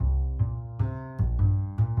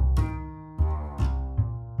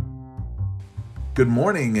Good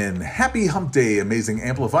morning and happy hump day, amazing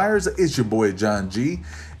amplifiers. It's your boy John G.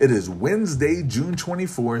 It is Wednesday, June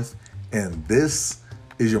 24th, and this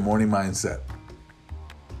is your morning mindset.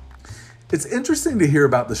 It's interesting to hear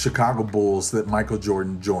about the Chicago Bulls that Michael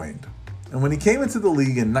Jordan joined. And when he came into the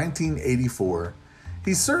league in 1984,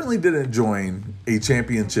 he certainly didn't join a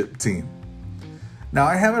championship team. Now,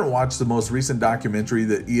 I haven't watched the most recent documentary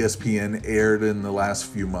that ESPN aired in the last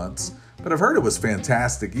few months, but I've heard it was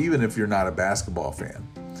fantastic, even if you're not a basketball fan.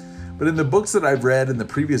 But in the books that I've read and the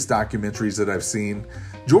previous documentaries that I've seen,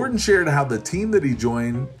 Jordan shared how the team that he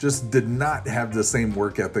joined just did not have the same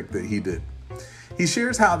work ethic that he did. He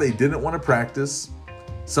shares how they didn't want to practice,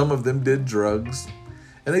 some of them did drugs,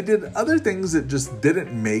 and they did other things that just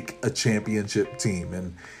didn't make a championship team,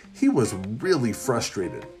 and he was really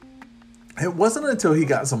frustrated. It wasn't until he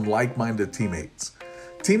got some like-minded teammates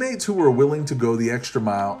who were willing to go the extra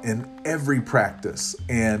mile in every practice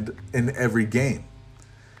and in every game,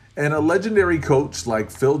 and a legendary coach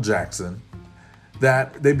like Phil Jackson,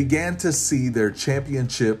 that they began to see their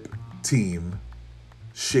championship team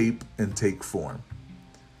shape and take form.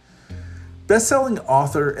 Best-selling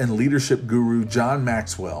author and leadership guru John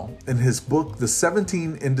Maxwell, in his book, The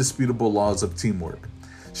 17 Indisputable Laws of Teamwork,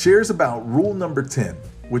 shares about rule number 10,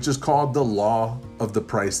 which is called the law of the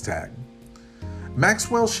price tag.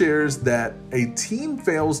 Maxwell shares that a team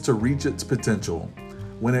fails to reach its potential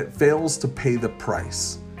when it fails to pay the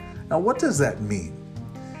price. Now, what does that mean?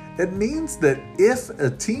 It means that if a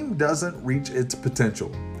team doesn't reach its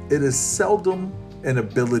potential, it is seldom an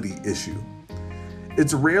ability issue.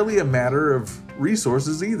 It's rarely a matter of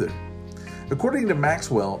resources either. According to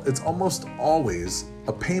Maxwell, it's almost always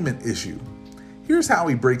a payment issue. Here's how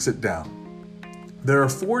he breaks it down. There are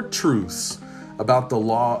 4 truths about the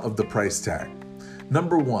law of the price tag.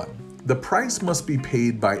 Number 1, the price must be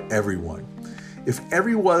paid by everyone. If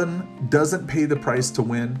everyone doesn't pay the price to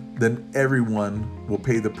win, then everyone will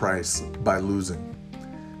pay the price by losing.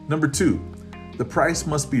 Number 2, the price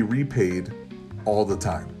must be repaid all the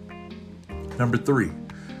time. Number 3,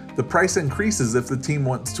 the price increases if the team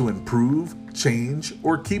wants to improve, change,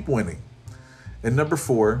 or keep winning. And number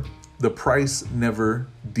 4, the price never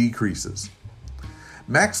decreases.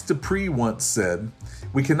 Max Dupree once said,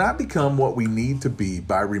 "We cannot become what we need to be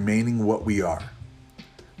by remaining what we are."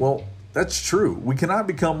 Well, that's true. We cannot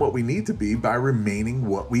become what we need to be by remaining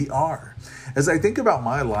what we are. As I think about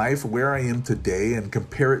my life, where I am today, and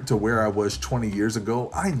compare it to where I was 20 years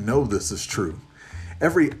ago, I know this is true.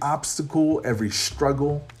 Every obstacle, every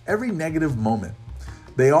struggle, every negative moment,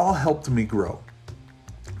 they all helped me grow.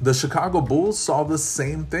 The Chicago Bulls saw the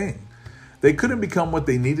same thing. They couldn't become what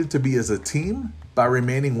they needed to be as a team by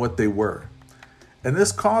remaining what they were. And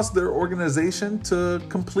this caused their organization to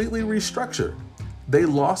completely restructure. They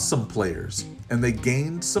lost some players and they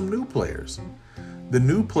gained some new players. The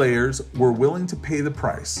new players were willing to pay the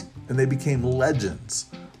price and they became legends,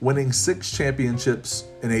 winning 6 championships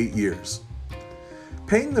in 8 years.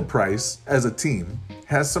 Paying the price as a team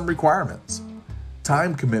has some requirements: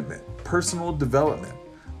 time commitment, personal development,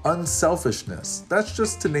 unselfishness. That's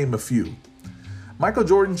just to name a few. Michael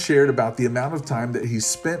Jordan shared about the amount of time that he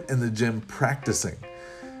spent in the gym practicing.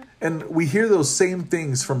 And we hear those same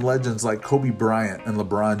things from legends like Kobe Bryant and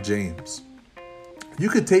LeBron James. You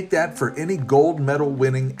could take that for any gold medal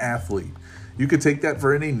winning athlete. You could take that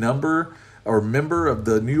for any number or member of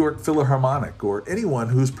the New York Philharmonic or anyone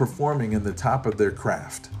who's performing in the top of their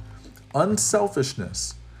craft.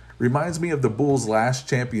 Unselfishness reminds me of the Bulls' last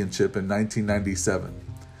championship in 1997.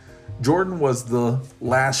 Jordan was the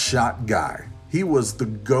last shot guy. He was the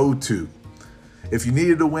go-to. If you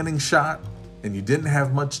needed a winning shot and you didn't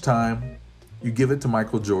have much time, you give it to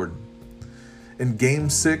Michael Jordan. In Game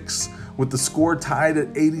 6, with the score tied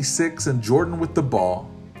at 86 and Jordan with the ball,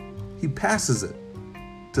 he passes it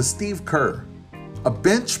to Steve Kerr, a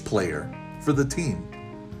bench player for the team.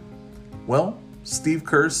 Well, Steve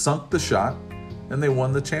Kerr sunk the shot and they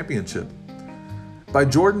won the championship. By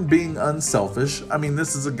Jordan being unselfish, I mean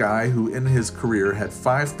this is a guy who in his career had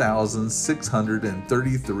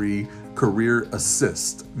 5,633 career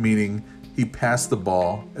assists, meaning he passed the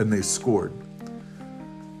ball and they scored.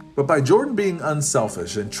 But by Jordan being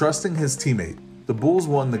unselfish and trusting his teammate, the Bulls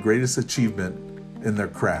won the greatest achievement in their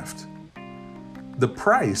craft. The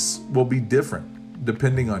price will be different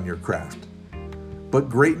depending on your craft, but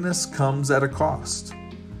greatness comes at a cost.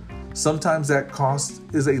 Sometimes that cost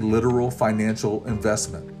is a literal financial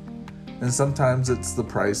investment, and sometimes it's the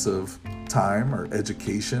price of time or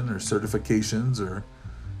education or certifications or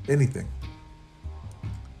anything.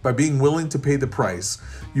 By being willing to pay the price,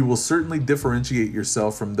 you will certainly differentiate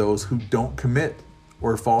yourself from those who don't commit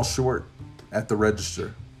or fall short at the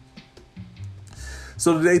register.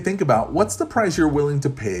 So today, think about what's the price you're willing to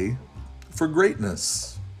pay for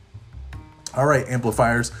greatness. All right,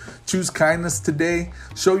 amplifiers, choose kindness today,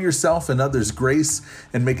 show yourself and others grace,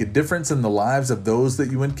 and make a difference in the lives of those that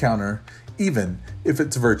you encounter, even if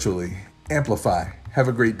it's virtually. Amplify. Have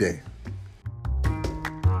a great day.